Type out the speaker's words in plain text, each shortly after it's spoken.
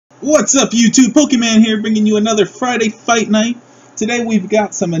What's up, YouTube? Pokemon here, bringing you another Friday Fight Night. Today we've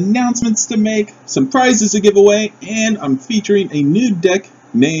got some announcements to make, some prizes to give away, and I'm featuring a new deck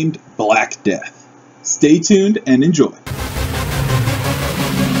named Black Death. Stay tuned and enjoy.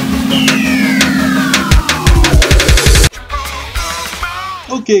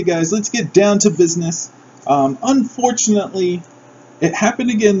 Okay guys, let's get down to business. Unfortunately, it happened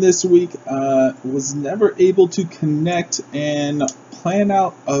again this week. Was never able to connect and plan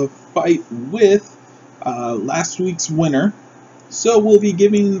out a fight with last week's winner. So we'll be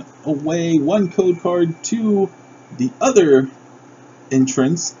giving away one code card to the other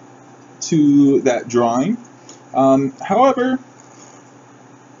entrants to that drawing. However,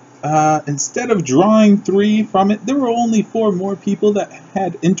 instead of drawing 3 from it, there were only 4 more people that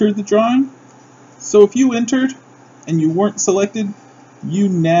had entered the drawing. So if you entered and you weren't selected, you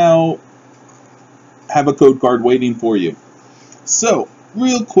now have a code card waiting for you. So,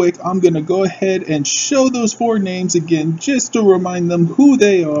 real quick, I'm going to go ahead and show those 4 names again just to remind them who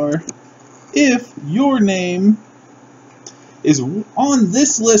they are. If your name is on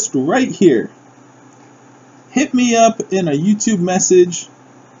this list right here, hit me up in a YouTube message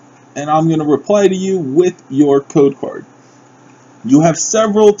and I'm going to reply to you with your code card. You have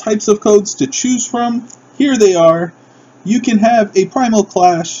several types of codes to choose from. Here they are. You can have a Primal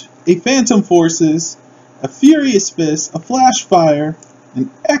Clash, a Phantom Forces, a Furious Fist, a Flash Fire,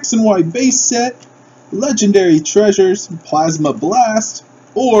 an X and Y base set, Legendary Treasures, Plasma Blast,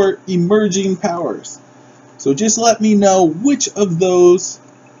 or Emerging Powers. So just let me know which of those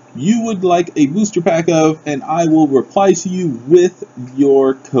you would like a booster pack of, and I will reply to you with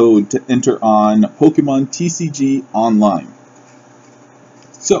your code to enter on Pokemon TCG Online.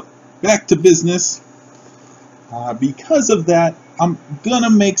 So, back to business. Because of that, I'm gonna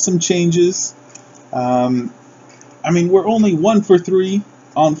make some changes. I mean, we're only 1 for 3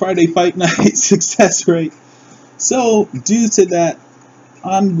 on Friday Fight Night success rate. So, due to that,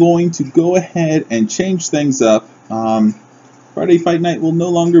 I'm going to go ahead and change things up. Friday Fight Night will no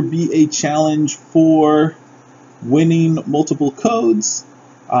longer be a challenge for winning multiple codes.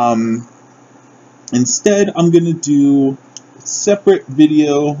 Instead, I'm going to do a separate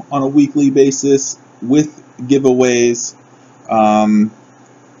video on a weekly basis with giveaways.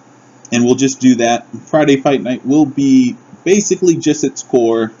 And we'll just do that. Friday Fight Night will be basically just its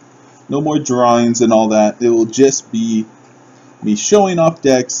core. No more drawings and all that. It will just be me showing off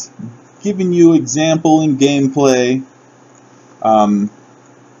decks, giving you example and gameplay.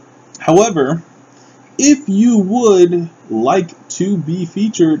 However, if you would like to be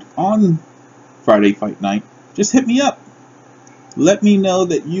featured on Friday Fight Night, just hit me up. Let me know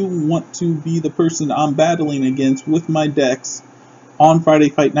that you want to be the person I'm battling against with my decks on Friday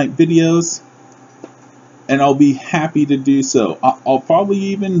Fight Night videos, and I'll be happy to do so. I'll probably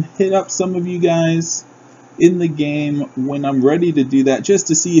even hit up some of you guys in the game when I'm ready to do that, just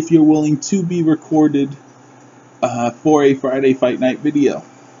to see if you're willing to be recorded for a Friday Fight Night video.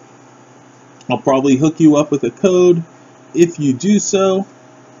 I'll probably hook you up with a code if you do so.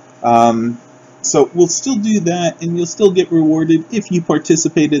 So we'll still do that, and you'll still get rewarded if you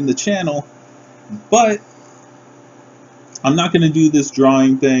participate in the channel. But I'm not going to do this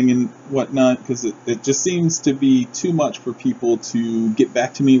drawing thing and whatnot, because it just seems to be too much for people to get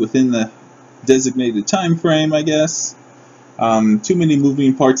back to me within the designated time frame, I guess. Too many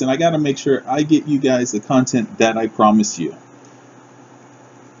moving parts, and I got to make sure I get you guys the content that I promised you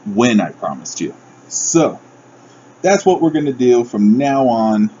when I promised you. So that's what we're going to do from now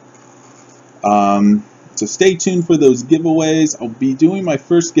on. So stay tuned for those giveaways. I'll be doing my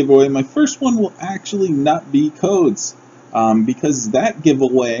first giveaway. My first one will actually not be codes, because that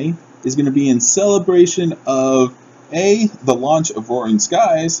giveaway is going to be in celebration of A, the launch of Roaring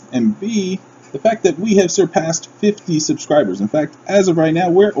Skies, and B, the fact that we have surpassed 50 subscribers. In fact, as of right now,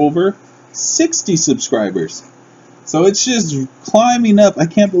 we're over 60 subscribers. So it's just climbing up. I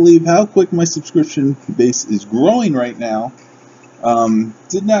can't believe how quick my subscription base is growing right now.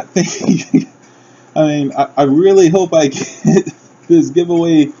 Did not think... I mean, I really hope I get this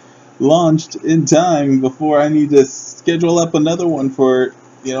giveaway launched in time before I need to schedule up another one for,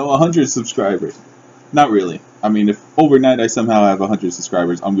 100 subscribers. Not really. I mean, if overnight I somehow have 100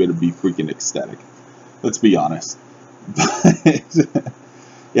 subscribers, I'm going to be freaking ecstatic. Let's be honest. But,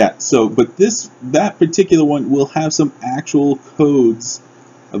 yeah, so, but that particular one will have some actual codes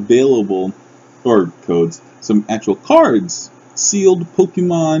available, some actual cards, sealed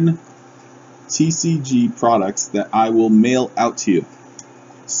Pokemon TCG products that I will mail out to you.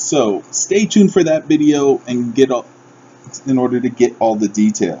 So stay tuned for that video and in order to get all the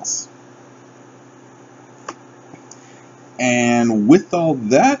details. And with all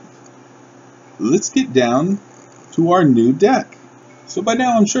that, let's get down to our new deck. So by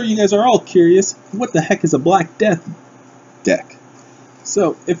now I'm sure you guys are all curious, what the heck is a Black Death deck?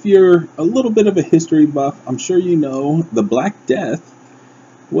 So if you're a little bit of a history buff, I'm sure you know the Black Death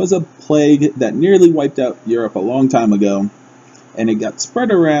was a plague that nearly wiped out Europe a long time ago, and it got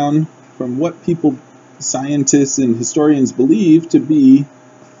spread around from what people, scientists and historians believe to be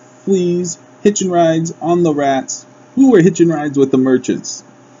fleas hitching rides on the rats who were hitching rides with the merchants.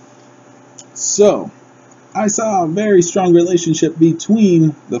 So I saw a very strong relationship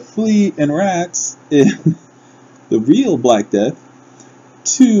between the flea and rats in the real Black Death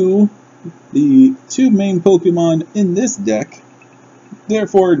to the two main Pokemon in this deck.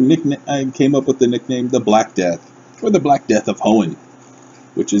 Therefore, I came up with the nickname the Black Death, or the Black Death of Hoenn,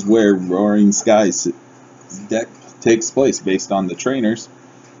 which is where Roaring Skies deck takes place based on the trainers.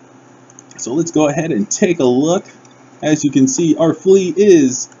 So let's go ahead and take a look. As you can see, our flea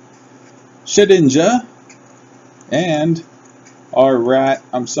is Shedinja, and our rat,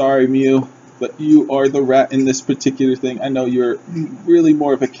 I'm sorry Mew, but you are the rat in this particular thing. I know you're really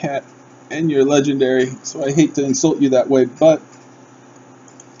more of a cat, and you're legendary, so I hate to insult you that way, but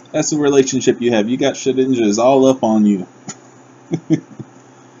that's the relationship you have. You got Shedinjas all up on you.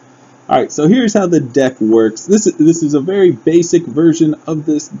 Alright, so here's how the deck works. This is a very basic version of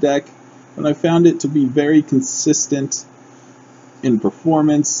this deck, and I found it to be very consistent in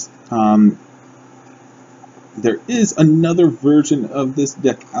performance. There is another version of this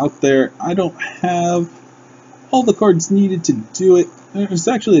deck out there. I don't have all the cards needed to do it. There's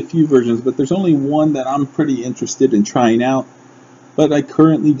actually a few versions, but there's only one that I'm pretty interested in trying out. But I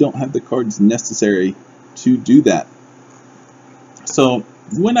currently don't have the cards necessary to do that. So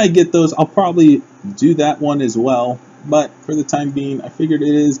when I get those, I'll probably do that one as well. But for the time being, I figured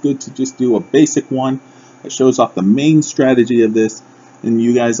it is good to just do a basic one that shows off the main strategy of this. And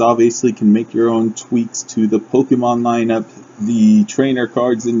you guys obviously can make your own tweaks to the Pokemon lineup, the trainer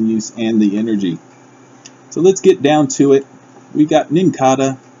cards in use, and the energy. So let's get down to it. We got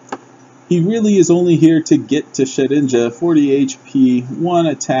Nincada. He really is only here to get to Shedinja, 40 HP, 1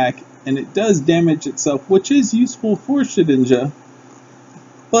 attack, and it does damage itself, which is useful for Shedinja.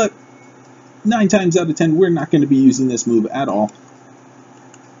 But 9 times out of 10, we're not going to be using this move at all,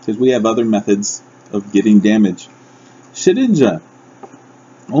 because we have other methods of getting damage. Shedinja.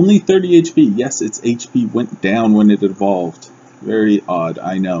 Only 30 HP. Yes, its HP went down when it evolved. Very odd,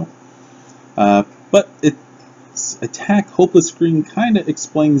 I know. But its attack Hopeless Scream kind of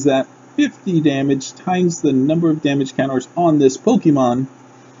explains that. 50 damage times the number of damage counters on this Pokemon.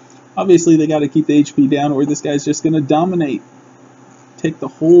 Obviously, they got to keep the HP down, or this guy's just going to dominate. Take the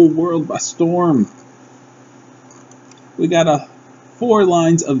whole world by storm. We got 4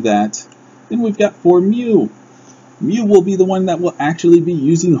 lines of that. Then we've got 4 Mew. Mew will be the one that will actually be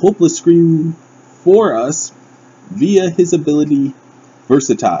using Hopeless Scream for us via his ability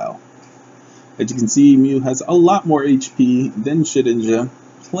Versatile. As you can see, Mew has a lot more HP than Shedinja.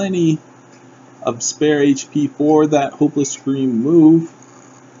 Plenty of spare HP for that Hopeless Scream move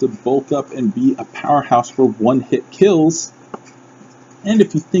to bulk up and be a powerhouse for one-hit kills. And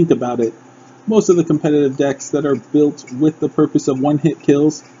if you think about it, most of the competitive decks that are built with the purpose of one-hit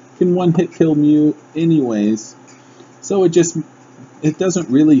kills can one-hit kill Mew anyways. So it doesn't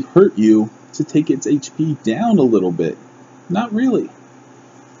really hurt you to take its HP down a little bit. Not really.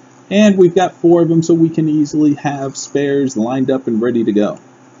 And we've got 4 of them, so we can easily have spares lined up and ready to go.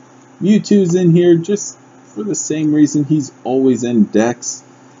 Mewtwo's in here just for the same reason he's always in decks.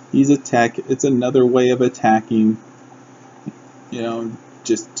 He's it's another way of attacking. You know,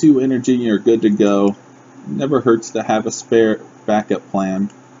 just 2 energy and you're good to go. Never hurts to have a spare backup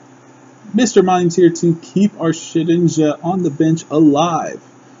plan. Mr. Mine's here to keep our Shedinja on the bench alive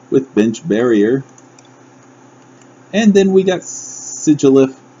with Bench Barrier. And then we got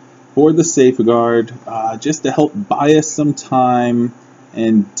Sigilif for the Safeguard, just to help buy us some time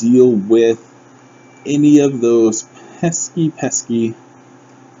and deal with any of those pesky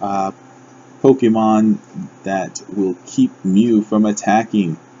Pokemon that will keep Mew from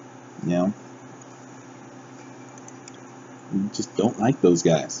attacking. You know, we just don't like those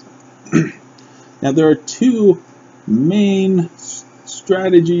guys. Now there are 2 main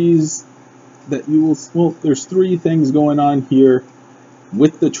strategies that you will, well, there's 3 things going on here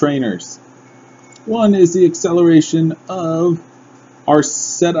with the trainers. One is the acceleration of our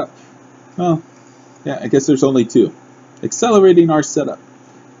setup. Well, yeah, I guess there's only 2. Accelerating our setup.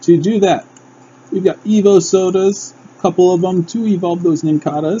 To do that, we've got Evo Sodas, a couple of them to evolve those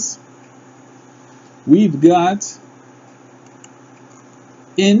Nincadas. We've got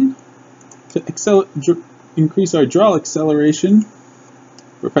to increase our draw acceleration,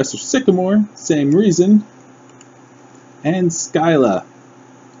 Professor Sycamore, same reason. And Skyla,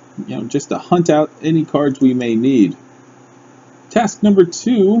 just to hunt out any cards we may need. Task number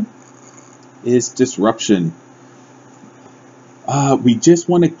 2 is Disruption. We just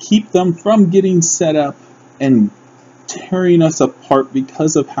want to keep them from getting set up and tearing us apart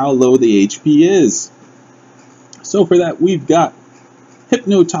because of how low the HP is. So for that, we've got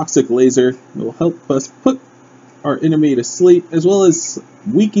Hypnotoxic Laser. It will help us put our enemy to sleep, as well as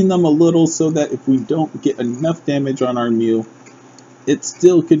weaken them a little so that if we don't get enough damage on our Mew, it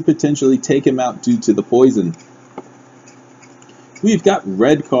still could potentially take him out due to the poison. We've got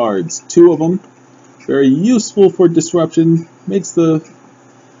red cards, 2 of them. Very useful for disruption. Makes the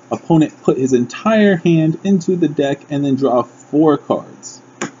opponent put his entire hand into the deck and then draw 4 cards.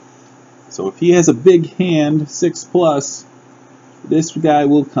 So if he has a big hand, 6+, this guy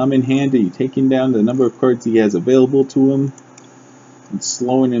will come in handy, taking down the number of cards he has available to him and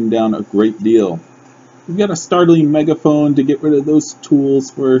slowing him down a great deal. We've got a Startling Megaphone to get rid of those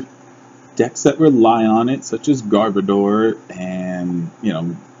tools for decks that rely on it, such as Garbodor and,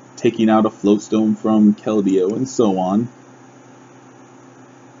 taking out a Floatstone from Keldeo and so on.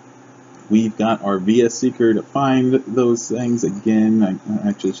 We've got our VS Seeker to find those things again. I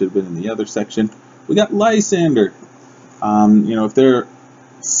actually should have been in the other section. We got Lysander. If they're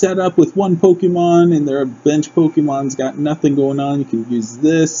set up with one Pokemon and their bench Pokemon's got nothing going on, you can use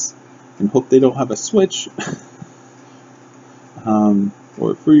this and hope they don't have a switch.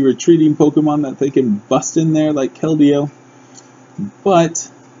 Or free retreating Pokemon that they can bust in there like Keldeo.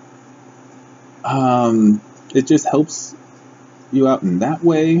 But it just helps you out in that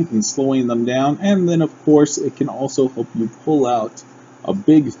way and slowing them down. And then of course it can also help you pull out a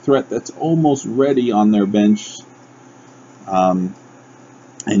big threat that's almost ready on their bench.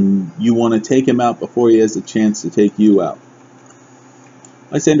 And you want to take him out before he has a chance to take you out.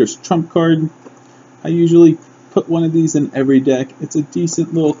 Lysander's trump card. I usually put one of these in every deck. It's a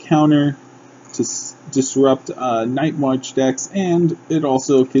decent little counter to disrupt Night March decks, and it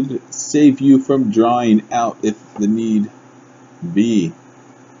also could save you from drawing out if the need be.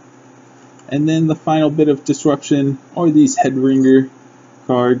 And then the final bit of disruption are these Headringer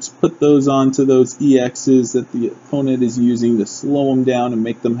cards. Put those onto those EXs that the opponent is using to slow them down and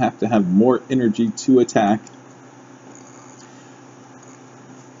make them have to have more energy to attack.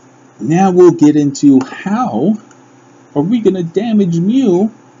 Now we'll get into how are we going to damage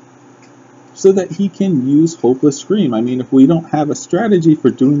Mew so that he can use Hopeless Scream. I mean, if we don't have a strategy for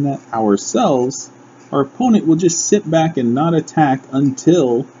doing that ourselves, our opponent will just sit back and not attack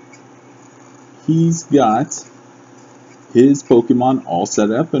until he's got his Pokemon all set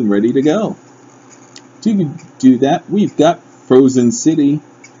up and ready to go. To do that, we've got Frozen City.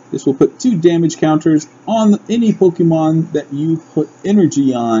 This will put 2 damage counters on any Pokemon that you put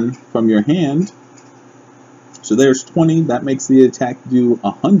energy on from your hand. So there's 20. That makes the attack do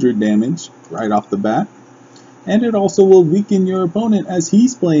 100 damage right off the bat. And it also will weaken your opponent as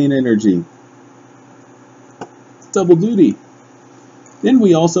he's playing energy. Double duty. Then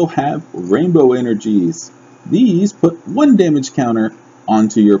we also have Rainbow Energies. These put 1 damage counter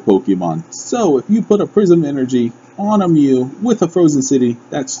onto your Pokemon. So if you put a Prism Energy on a Mew with a Frozen City,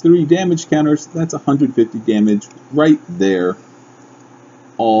 that's 3 damage counters. That's 150 damage right there,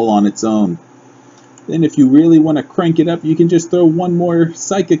 all on its own. Then if you really want to crank it up, you can just throw 1 more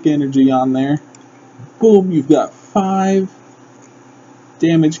Psychic Energy on there. Boom, you've got 5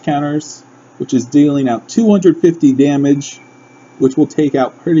 damage counters, which is dealing out 250 damage, which will take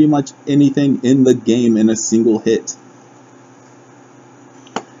out pretty much anything in the game in a single hit.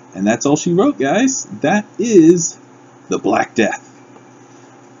 And that's all she wrote, guys. That is the Black Death,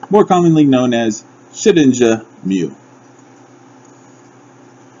 more commonly known as Shedinja Mew.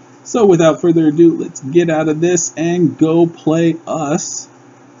 So without further ado, let's get out of this and go play us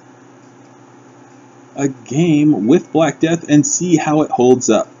a game with Black Death and see how it holds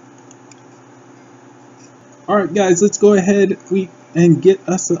up. Alright guys, let's go ahead and get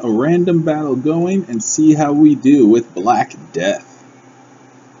us a random battle going and see how we do with Black Death.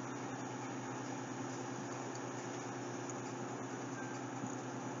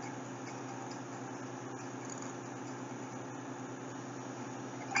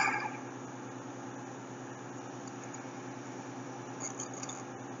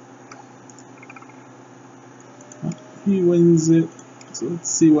 He wins it, so let's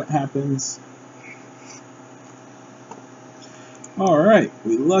see what happens. Alright,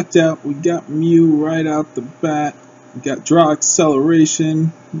 we lucked out. We got Mew right out the bat. We got Draw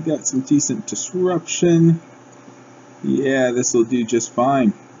Acceleration. We got some decent Disruption. Yeah, this will do just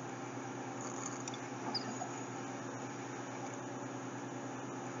fine.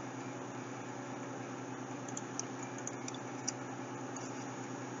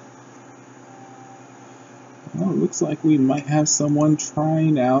 Well, it looks like we might have someone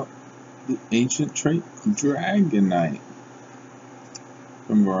trying out the ancient trait Dragonite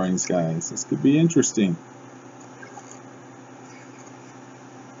from Roaring Skies. This could be interesting.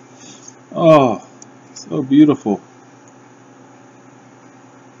 Oh, so beautiful.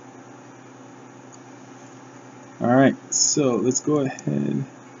 Alright, so let's go ahead.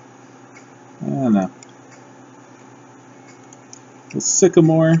 I don't know. The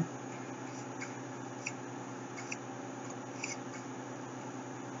Sycamore.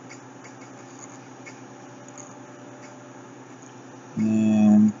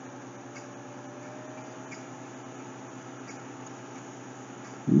 And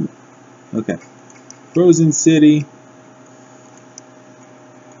okay. Frozen City.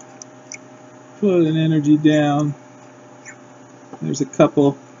 Put an energy down. There's a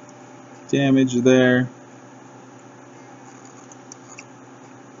couple damage there.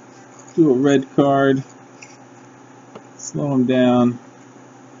 Do a red card. Slow him down.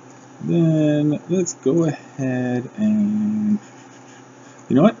 Then let's go ahead and...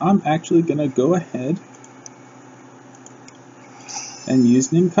 You know what? I'm actually going to go ahead and use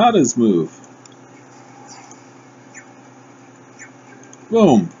Ninkata's move.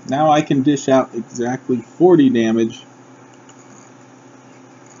 Boom! Now I can dish out exactly 40 damage.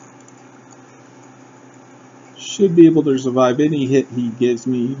 Should be able to survive any hit he gives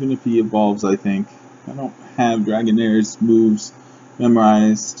me, even if he evolves, I think. I don't have Dragonaire's moves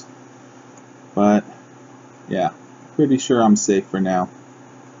memorized, but yeah, pretty sure I'm safe for now.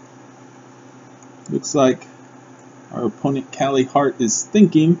 Looks like our opponent Callie Hart is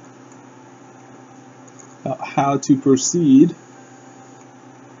thinking about how to proceed.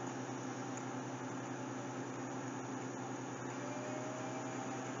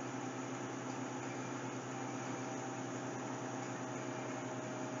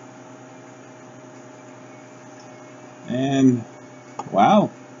 And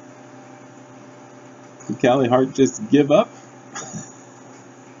wow, did Callie Hart just give up?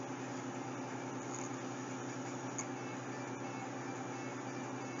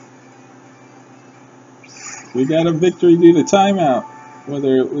 We got a victory due to timeout.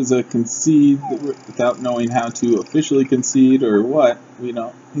 Whether it was a concede without knowing how to officially concede or what, we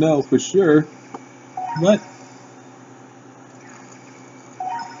don't know for sure. But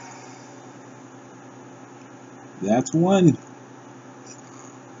that's one.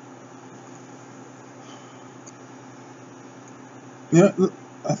 Yeah,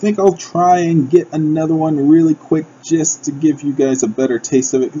 I think I'll try and get another one really quick just to give you guys a better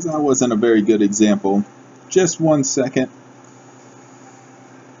taste of it, because that wasn't a very good example. Just 1 second.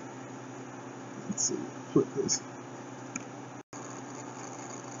 Let's see, put this.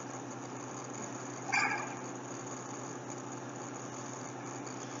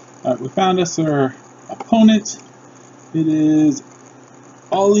 Alright, we found us our opponent. It is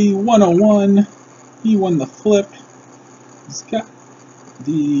Ollie 101. He won the flip. He's got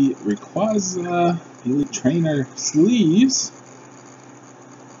the Rayquaza Elite Trainer sleeves.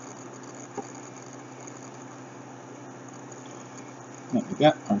 Now we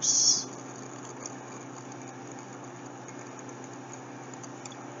got our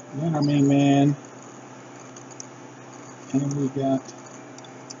main man, and we got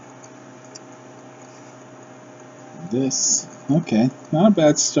this. Okay, not a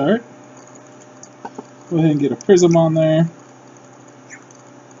bad start. Go ahead and get a Prism on there.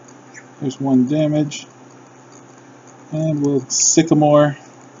 There's 1 damage. And we'll Sycamore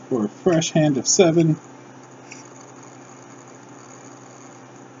for a fresh hand of 7.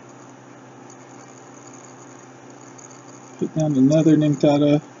 Put down another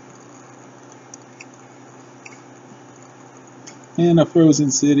Ninkata. And a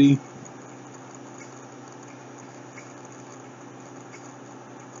Frozen City.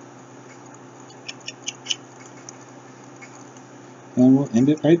 And we'll end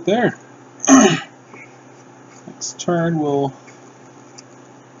it right there. Next turn we'll...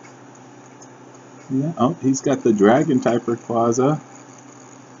 Yeah, oh, he's got the Dragon type Rayquaza.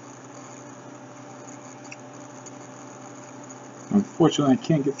 Unfortunately, I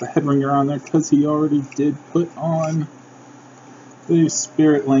can't get the head ringer on there because he already did put on the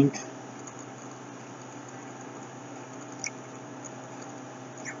Spirit Link.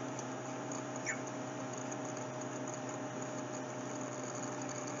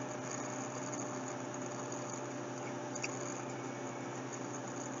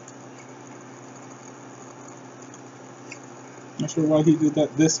 Not sure why he did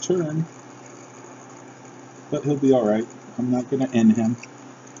that this turn, but he'll be alright. I'm not going to end him.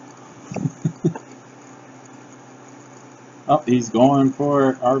 Oh, he's going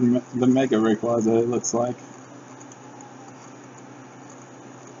for the Mega Rayquaza, it looks like.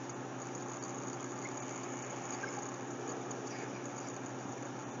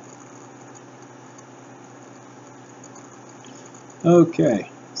 Okay,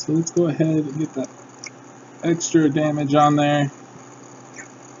 so let's go ahead and get that extra damage on there.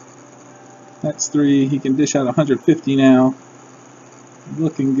 That's 3. He can dish out 150 now.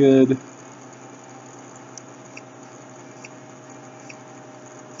 Looking good.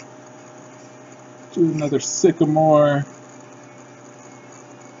 Do another Sycamore.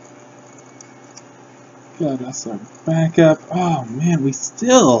 Got us our backup. Oh man, we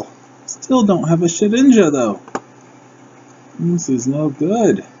still don't have a Shedinja though. This is no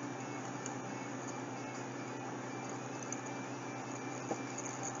good.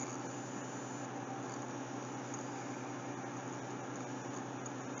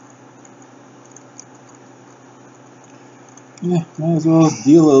 Yeah, might as well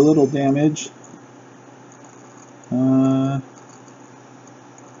deal a little damage.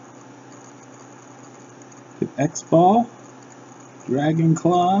 X-Ball, Dragon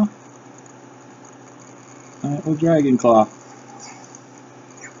Claw. Alright, well, Dragon Claw.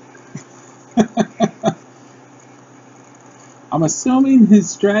 I'm assuming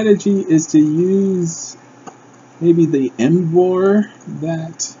his strategy is to use maybe the Embor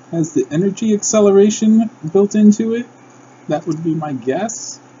that has the energy acceleration built into it. That would be my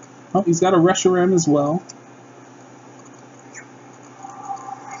guess. Oh, he's got a Reshiram as well.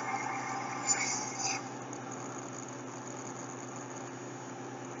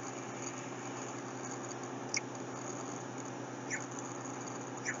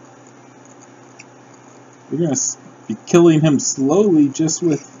 We're going to be killing him slowly just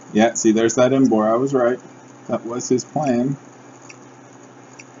with... Yeah, see, there's that Embor. I was right. That was his plan.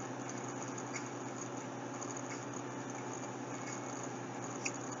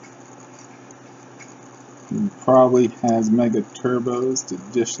 He probably has Mega Turbos to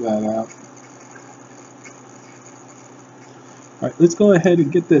dish that out. Alright, let's go ahead and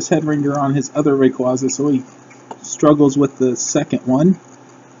get this Headringer on his other Rayquaza so he struggles with the second one.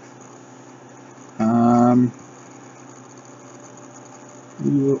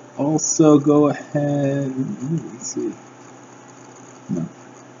 We will also go ahead, let's see, no,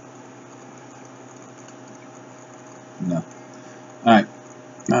 alright,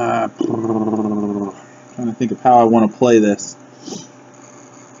 trying to think of how I want to play this.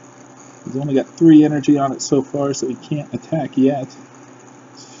 He's only got 3 energy on it so far, so he can't attack yet.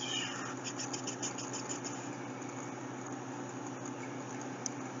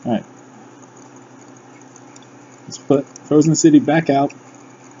 Alright, let's put Frozen City back out.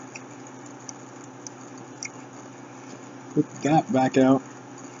 Put that back out.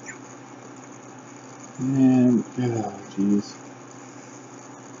 And, oh jeez.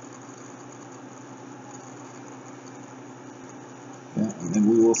 Yeah, and then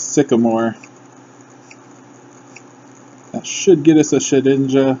we will Sycamore. That should get us a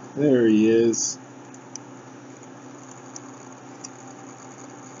Shedinja. There he is.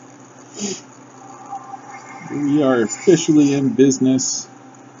 We are officially in business.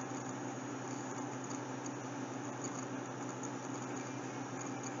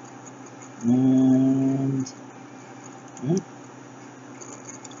 And yep.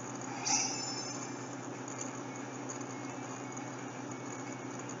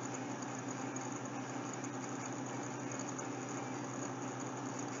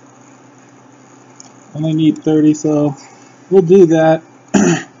 Only need 30, so we'll do that.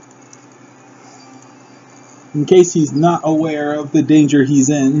 In case he's not aware of the danger he's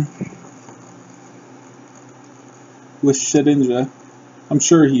in with Shedinja. I'm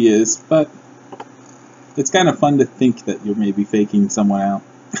sure he is, but it's kind of fun to think that you're maybe faking someone out.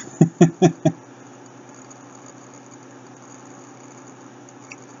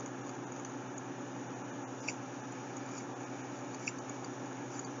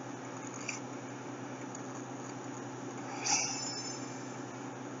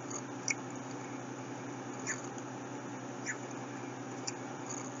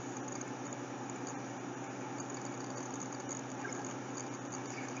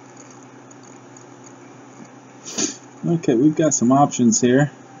 Okay, we've got some options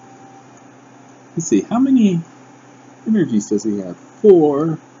here. Let's see, how many energies does he have?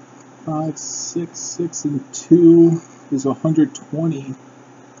 4, 5, 6, 6, and 2 is 120.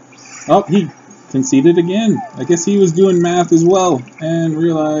 Oh, he conceded again. I guess he was doing math as well and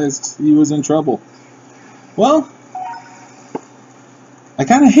realized he was in trouble. Well, I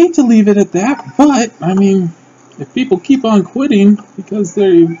kind of hate to leave it at that, but, I mean, if people keep on quitting because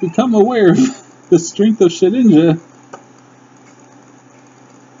they become aware of the strength of Shedinja,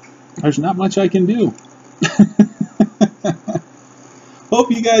 there's not much I can do.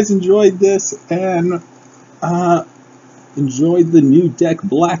 Hope you guys enjoyed this and enjoyed the new deck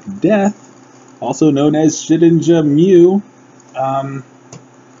Black Death, also known as Shedinja Mew. I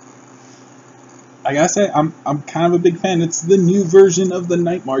gotta say, I'm kind of a big fan. It's the new version of the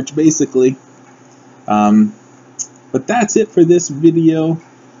Night March, basically. But that's it for this video.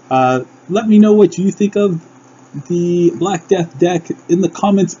 Let me know what you think of the Black Death deck in the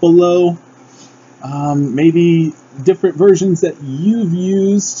comments below. Maybe different versions that you've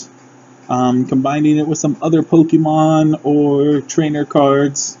used, combining it with some other Pokemon or trainer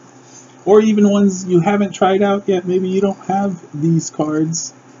cards, or even ones you haven't tried out yet. Maybe you don't have these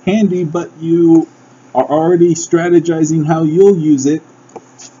cards handy, but you are already strategizing how you'll use it.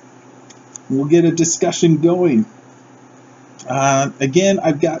 We'll get a discussion going. Again,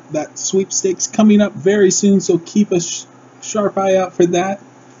 I've got that sweepstakes coming up very soon, so keep a sharp eye out for that.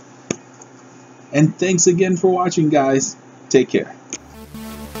 And thanks again for watching, guys. Take care.